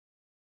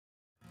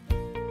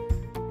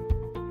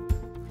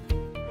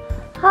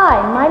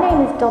Hi, my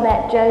name is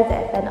Donette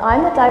Joseph and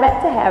I'm the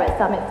director here at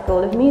Summit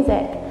School of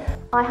Music.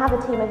 I have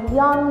a team of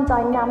young,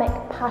 dynamic,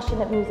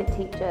 passionate music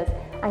teachers,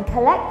 and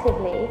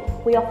collectively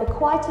we offer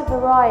quite a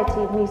variety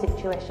of music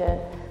tuition.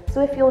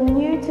 So if you're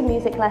new to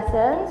music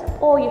lessons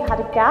or you've had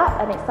a gap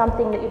and it's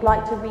something that you'd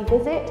like to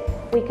revisit,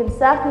 we can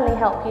certainly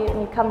help you and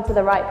you've come to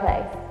the right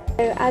place.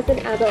 So as an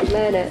adult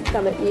learner at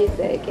Summit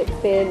Music,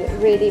 it's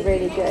been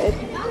really good.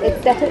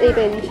 It's definitely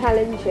been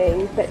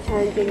challenging, but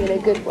challenging in a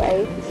good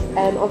way.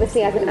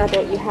 Obviously as an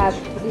adult you have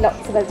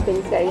lots of other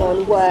things going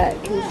on, work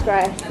and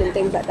stress and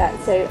things like that,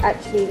 so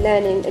actually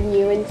learning a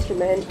new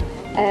instrument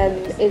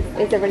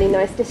is a really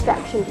nice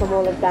distraction from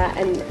all of that,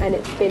 and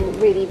it's been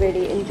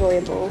really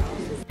enjoyable.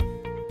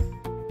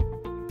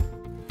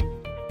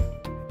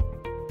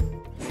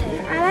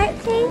 I like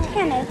playing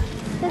piano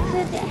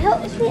because it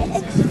helps me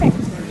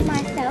express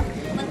myself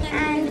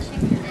and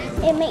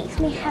it makes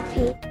me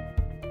happy.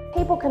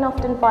 People can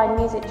often find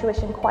music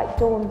tuition quite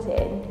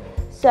daunting,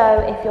 so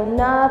if you're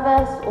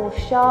nervous or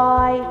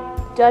shy,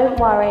 don't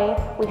worry,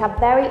 we have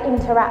very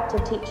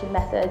interactive teaching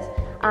methods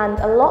and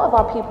a lot of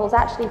our pupils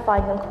actually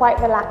find them quite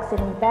relaxing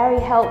and very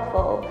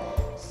helpful.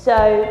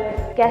 So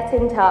get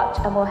in touch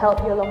and we'll help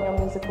you along your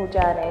musical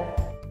journey.